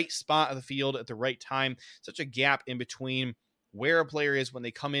on the right spot of the field at the right time. Such a gap in between where a player is when they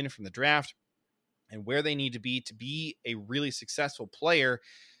come in from the draft and where they need to be a really successful player.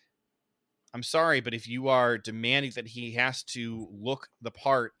 I'm sorry, but if you are demanding that he has to look the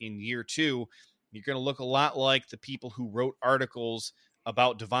part in year 2, you're going to look a lot like the people who wrote articles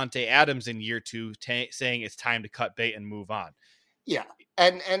about Davante Adams in year 2 saying it's time to cut bait and move on. Yeah.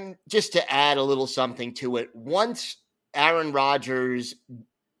 And just to add a little something to it, once Aaron Rodgers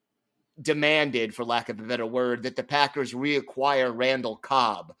demanded, for lack of a better word, that the Packers reacquire Randall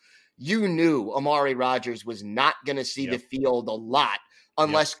Cobb, you knew Amari Rodgers was not going to see the field a lot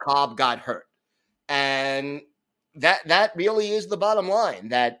unless Cobb got hurt. And that really is the bottom line,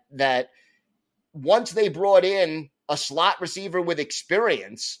 that once they brought in a slot receiver with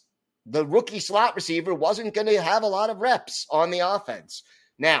experience, the rookie slot receiver wasn't going to have a lot of reps on the offense.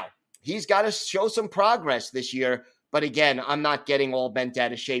 Now, he's got to show some progress this year, but again, I'm not getting all bent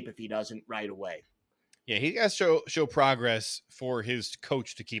out of shape if he doesn't right away. Yeah, he got to show progress for his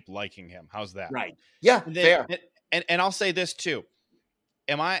coach to keep liking him. How's that? Right. Yeah, And then, fair. And I'll say this too.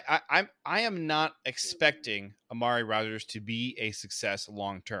 I am not expecting Amari Rodgers to be a success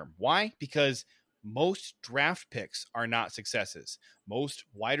long term. Why? Because most draft picks are not successes. Most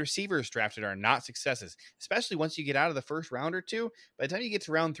wide receivers drafted are not successes, especially once you get out of the first round or two. By the time you get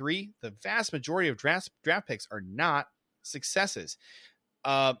to round 3, the vast majority of draft picks are not successes.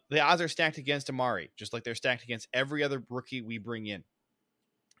 The odds are stacked against Amari, just like they're stacked against every other rookie we bring in.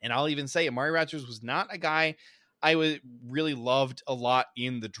 And I'll even say Amari Rodgers was not a guy I really loved a lot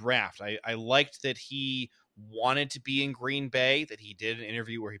in the draft. I liked that he wanted to be in Green Bay, that he did an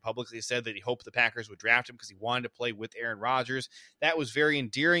interview where he publicly said that he hoped the Packers would draft him because he wanted to play with Aaron Rodgers. That was very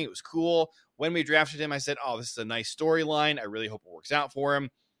endearing. It was cool. When we drafted him, I said, oh, this is a nice storyline. I really hope it works out for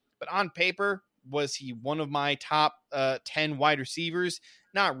him. But on paper, was he one of my top 10 wide receivers?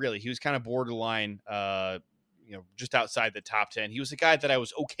 Not really. He was kind of borderline, just outside the top 10. He was a guy that I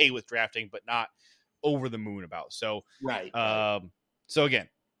was okay with drafting, but not over the moon about. So, right. So again,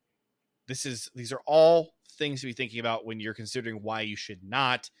 these are all things to be thinking about when you're considering why you should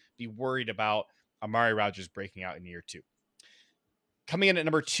not be worried about Amari Rodgers breaking out in year 2. Coming in at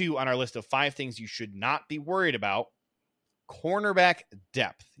number 2 on our list of 5 things you should not be worried about, cornerback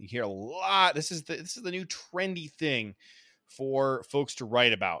depth. You hear a lot. This is the new trendy thing for folks to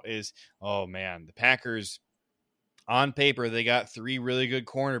write about is, oh man, the Packers on paper, they got 3 really good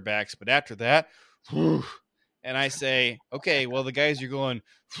cornerbacks, but after that, whew. And I say, okay, well, the guys you're going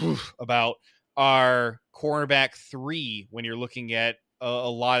about are cornerback 3 when you're looking at a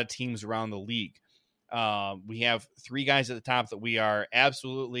lot of teams around the league. We have 3 guys at the top that we are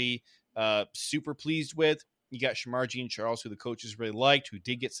absolutely super pleased with. You got Shamar Jean-Charles, who the coaches really liked, who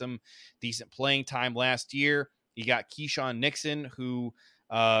did get some decent playing time last year. You got Keyshawn Nixon, who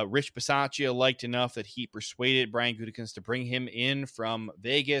Rich Bisaccia liked enough that he persuaded Brian Gutekunst to bring him in from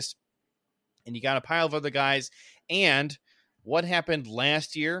Vegas. And you got a pile of other guys. And what happened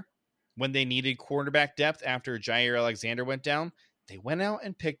last year when they needed quarterback depth after Jair Alexander went down? They went out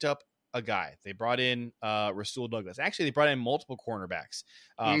and picked up a guy. They brought in Rasul Douglas. Actually, they brought in multiple cornerbacks.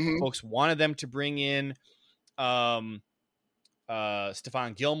 Folks wanted them to bring in Stephon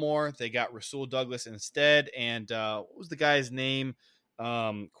Gilmore. They got Rasul Douglas instead. And what was the guy's name?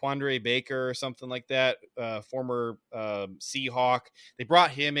 Quandre Baker or something like that, former Seahawk. They brought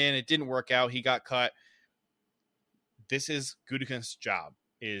him in. It didn't work out. He got cut. This is Gutekunst's job,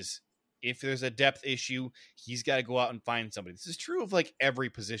 is if there's a depth issue, he's got to go out and find somebody. This is true of like every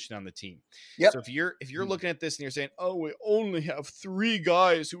position on the team. Yep. So if you're looking at this and you're saying, oh, we only have 3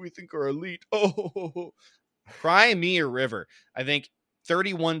 guys who we think are elite. Oh, cry me a river. I think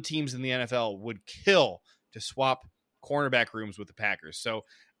 31 teams in the NFL would kill to swap cornerback rooms with the Packers. So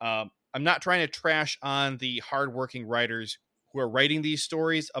I'm not trying to trash on the hardworking writers who are writing these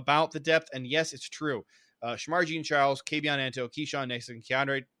stories about the depth. And yes, it's true. Shamar Jean-Charles, Kabion Ento, Keyshawn Nixon,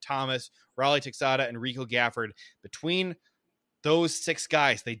 Keandre Thomas, Raleigh Texada, and Rico Gafford. Between those 6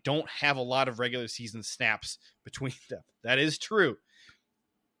 guys, they don't have a lot of regular season snaps between them. That is true.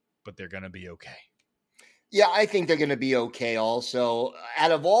 But they're going to be okay. Yeah, I think they're going to be okay also.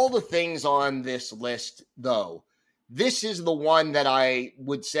 Out of all the things on this list, though, this is the one that I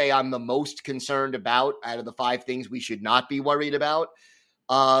would say I'm the most concerned about out of the 5 things we should not be worried about.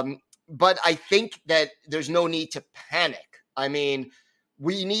 But I think that there's no need to panic. I mean,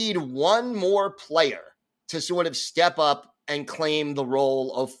 we need one more player to sort of step up and claim the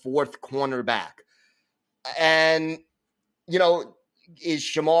role of 4th cornerback. And, is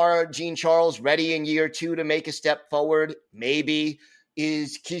Shamar Jean-Charles ready in year 2 to make a step forward? Maybe.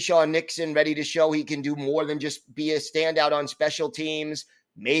 Is Keyshawn Nixon ready to show he can do more than just be a standout on special teams?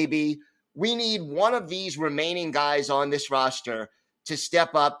 Maybe. We need one of these remaining guys on this roster to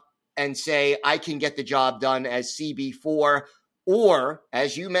step up and say, I can get the job done as CB4. Or,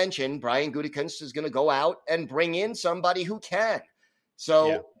 as you mentioned, Brian Gutekunst is going to go out and bring in somebody who can.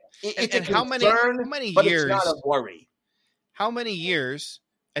 So it's a concern, how many but years, it's not a worry. How many years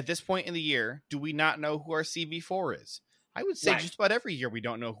at this point in the year do we not know who our CB4 is? I would say just about every year we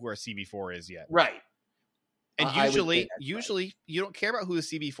don't know who our CB4 is yet. Right. And usually you don't care about who the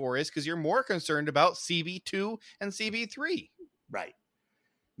CB4 is because you're more concerned about CB2 and CB3. Right.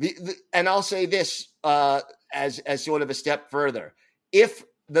 And I'll say this as sort of a step further. If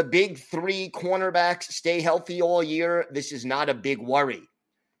the big 3 cornerbacks stay healthy all year, this is not a big worry.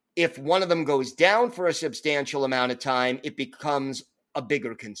 If one of them goes down for a substantial amount of time, it becomes a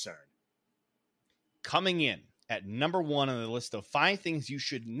bigger concern. Coming in at number 1 on the list of 5 things you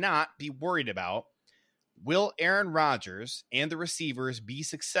should not be worried about, will Aaron Rodgers and the receivers be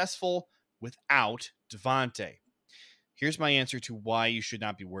successful without Devontae? Here's my answer to why you should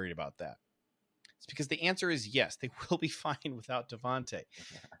not be worried about that. It's because the answer is yes, they will be fine without Devontae.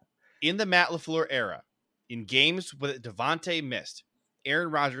 In the Matt LaFleur era, in games with Devontae missed,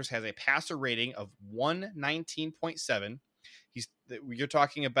 Aaron Rodgers has a passer rating of 119.7. You're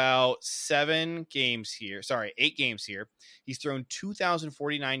talking about 8 games here. He's thrown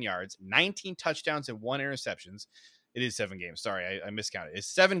 2,049 yards, 19 touchdowns, and 1 interceptions. It is 7 games. Sorry, I miscounted. It's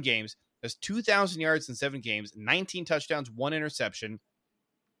 7 games. There's 2,000 yards in 7 games, 19 touchdowns, 1 interception.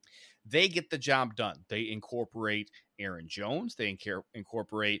 They get the job done. They incorporate Aaron Jones. They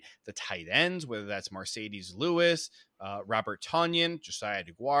incorporate the tight ends, whether that's Mercedes Lewis, Robert Tonyan, Josiah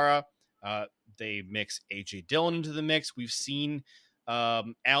DeGuara. They mix A.J. Dillon into the mix. We've seen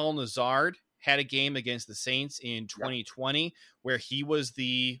Al Lazard had a game against the Saints in 2020 where he was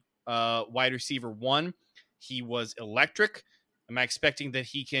the wide receiver 1. He was electric. Am I expecting that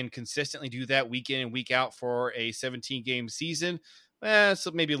he can consistently do that week in and week out for a 17-game season? So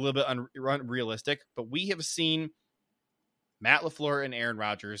maybe a little bit unrealistic, but we have seen Matt LaFleur and Aaron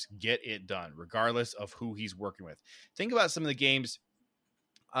Rodgers get it done, regardless of who he's working with. Think about some of the games.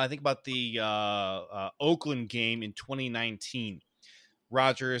 Think about the Oakland game in 2019.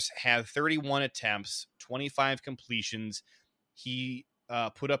 Rodgers had 31 attempts, 25 completions. He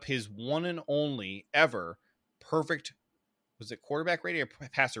put up his one and only ever perfect. Was it quarterback rating or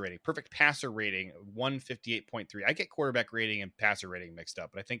passer rating? Perfect passer rating, 158.3. I get quarterback rating and passer rating mixed up,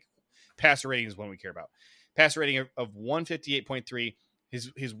 but I think passer rating is one we care about. Passer rating of 158.3,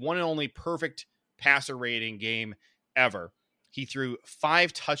 his one and only perfect passer rating game ever. He threw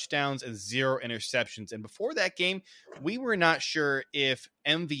 5 touchdowns and 0 interceptions. And before that game, we were not sure if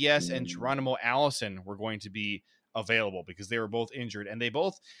MVS and Geronimo Allison were going to be available because they were both injured, and they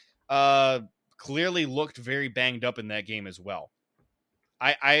both clearly looked very banged up in that game as well.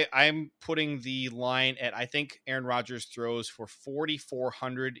 I'm putting the line at, I think Aaron Rodgers throws for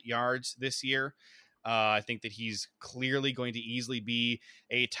 4,400 yards this year. I think that he's clearly going to easily be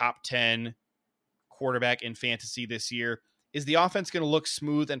a top 10 quarterback in fantasy this year. Is the offense going to look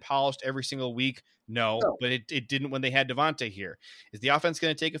smooth and polished every single week? No. But it didn't when they had Devontae here. Is the offense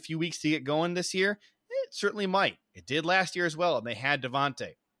going to take a few weeks to get going this year? It certainly might. It did last year as well, and they had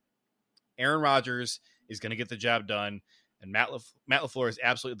Devontae. Aaron Rodgers is going to get the job done, and Matt LaFleur is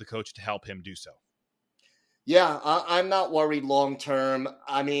absolutely the coach to help him do so. Yeah, I'm not worried long term.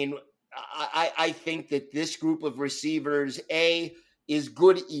 I mean, I think that this group of receivers, A, is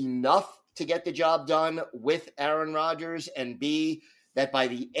good enough to get the job done with Aaron Rodgers, and B, that by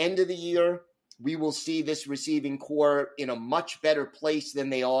the end of the year, we will see this receiving core in a much better place than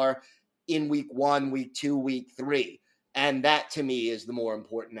they are in week 1, week 2, week 3. And that, to me, is the more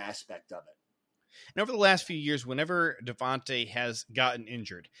important aspect of it. And over the last few years, whenever Devontae has gotten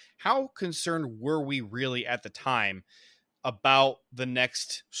injured, how concerned were we really at the time about the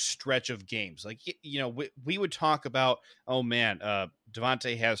next stretch of games? Like, you know, we would talk about, oh, man,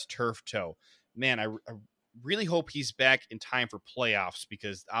 Devontae has turf toe. Man, I really hope he's back in time for playoffs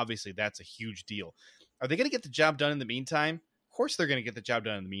because obviously that's a huge deal. Are they going to get the job done in the meantime? Of course they're going to get the job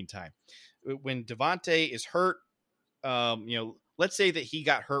done in the meantime. When Devontae is hurt, let's say that he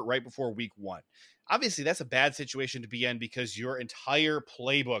got hurt right before week 1. Obviously, that's a bad situation to be in because your entire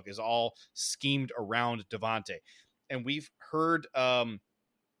playbook is all schemed around Devontae. And we've heard, Aaron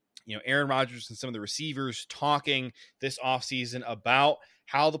Rodgers and some of the receivers talking this offseason about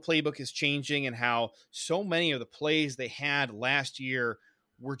how the playbook is changing and how so many of the plays they had last year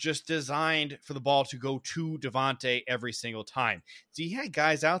were just designed for the ball to go to Devontae every single time. So you had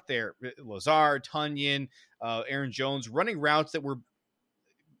guys out there, Lazard, Tonyan, Aaron Jones, running routes that were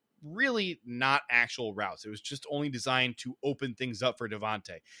really not actual routes. It was just only designed to open things up for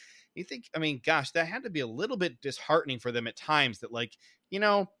Devontae. You think, I mean, gosh, that had to be a little bit disheartening for them at times that, like,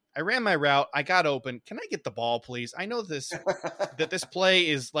 I ran my route, I got open. Can I get the ball, please? I know this that this play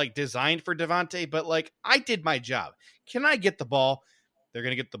is like designed for Devontae, but like I did my job. Can I get the ball? They're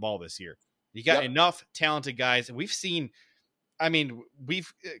going to get the ball this year. You got enough talented guys. And we've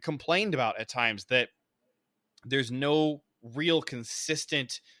complained about at times that there's no real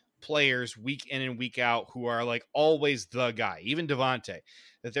consistent players week in and week out who are like always the guy, even Devontae,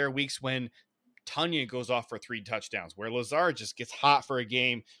 that there are weeks when Tonyan goes off for 3 touchdowns, where Lazard just gets hot for a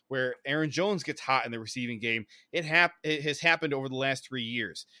game, where Aaron Jones gets hot in the receiving game. It has happened over the last 3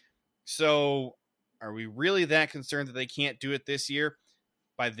 years. So are we really that concerned that they can't do it this year?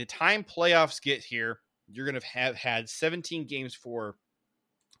 By the time playoffs get here, you're going to have had 17 games for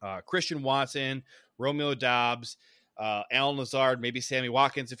Christian Watson, Romeo Doubs, Allen Lazard, maybe Sammy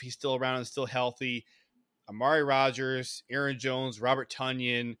Watkins if he's still around and still healthy, Amari Rodgers, Aaron Jones, Robert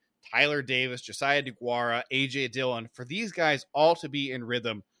Tonyan, Tyler Davis, Josiah DeGuara, A.J. Dillon, for these guys all to be in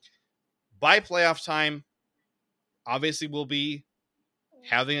rhythm by playoff time. Obviously, we'll be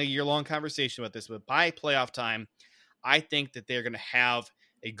having a year-long conversation about this, but by playoff time, I think that they're going to have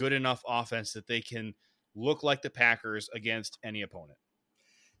a good enough offense that they can look like the Packers against any opponent.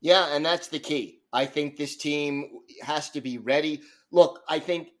 Yeah, and that's the key. I think this team has to be ready. Look, I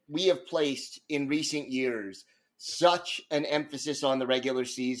think we have placed in recent years such an emphasis on the regular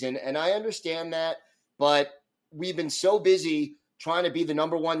season, and I understand that, but we've been so busy trying to be the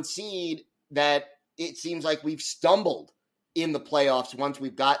number one seed that it seems like we've stumbled in the playoffs once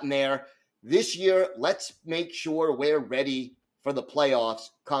we've gotten there. This year, let's make sure we're ready for the playoffs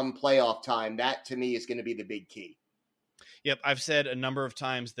come playoff time. That, to me, is going to be the big key. Yep, I've said a number of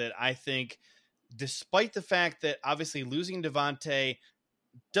times that I think, despite the fact that obviously losing Davante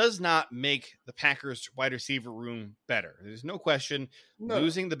does not make the Packers wide receiver room better. There's no question. No.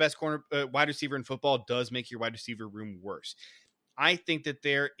 Losing the best wide receiver in football does make your wide receiver room worse. I think that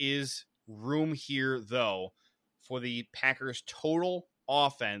there is room here, though, for the Packers' total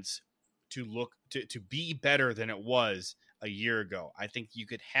offense to look to be better than it was a year ago. I think you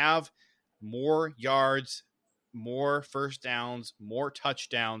could have more yards, more first downs, more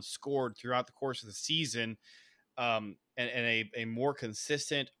touchdowns scored throughout the course of the season, and a more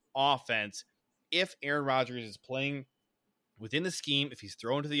consistent offense if Aaron Rodgers is playing within the scheme, if he's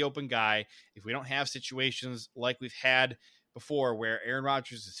thrown to the open guy, if we don't have situations like we've had before where Aaron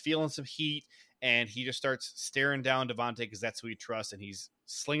Rodgers is feeling some heat and he just starts staring down Davante because that's who he trusts, and he's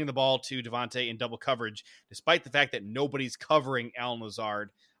slinging the ball to Davante in double coverage, despite the fact that nobody's covering Allen Lazard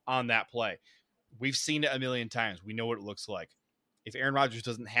on that play. We've seen it a million times. We know what it looks like. If Aaron Rodgers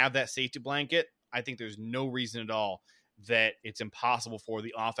doesn't have that safety blanket, I think there's no reason at all that it's impossible for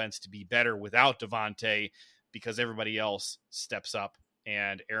the offense to be better without Davante, because everybody else steps up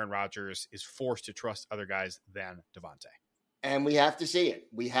and Aaron Rodgers is forced to trust other guys than Davante. And we have to see it.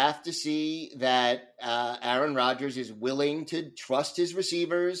 We have to see that Aaron Rodgers is willing to trust his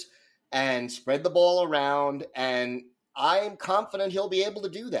receivers and spread the ball around, and I'm confident he'll be able to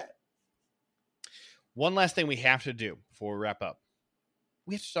do that. One last thing we have to do before we wrap up.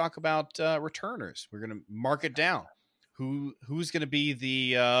 We have to talk about returners. We're going to mark it down. Who's going to be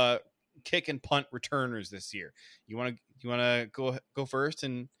the kick and punt returners this year? You want to go first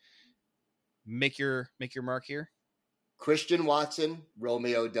and make your mark here? Christian Watson,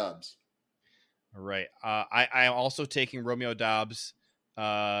 Romeo Doubs. All right. I am also taking Romeo Doubs.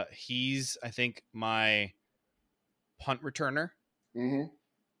 He's, I think, my punt returner. Mm-hmm.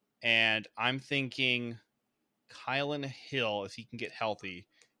 And I'm thinking Kylan Hill, if he can get healthy,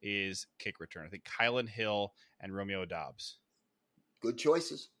 is kick return. I think Kylan Hill and Romeo Doubs. Good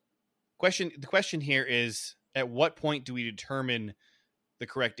choices. The question here is, at what point do we determine the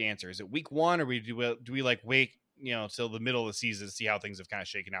correct answer? Is it week one, or do we like wait, till the middle of the season to see how things have kind of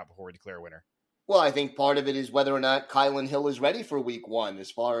shaken out before we declare a winner? Well, I think part of it is whether or not Kylan Hill is ready for week one as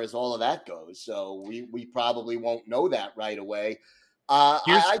far as all of that goes. So we probably won't know that right away.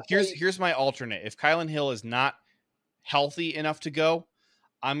 Here's my alternate. If Kylan Hill is not healthy enough to go,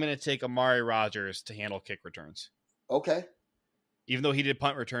 I'm going to take Amari Rodgers to handle kick returns. Okay. Even though he did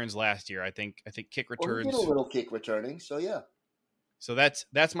punt returns last year, I think kick returns. He did a little kick returning, so yeah. So that's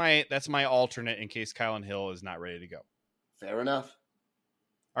my alternate in case Kylan Hill is not ready to go. Fair enough.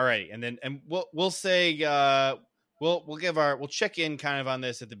 All right, and we'll say we'll check in kind of on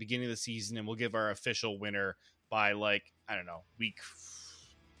this at the beginning of the season, and we'll give our official winner by week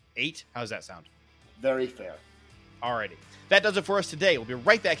 8. How's that sound? Very fair. Alrighty. That does it for us today. We'll be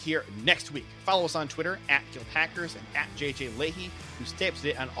right back here next week. Follow us on Twitter @GilPackers and @JJ Leahy, who stay up to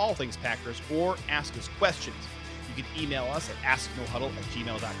date on all things Packers, or ask us questions. You can email us at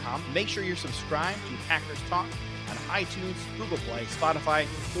asknohuddle@gmail.com. Make sure you're subscribed to Packers Talk on iTunes, Google Play, Spotify,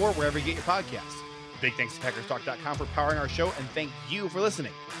 or wherever you get your podcasts. Big thanks to PackersTalk.com for powering our show, and thank you for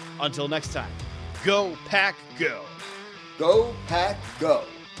listening. Until next time, go Pack Go! Go Pack Go!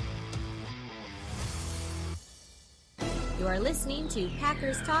 You are listening to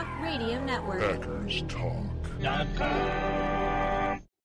Packers Talk Radio Network. PackersTalk.com.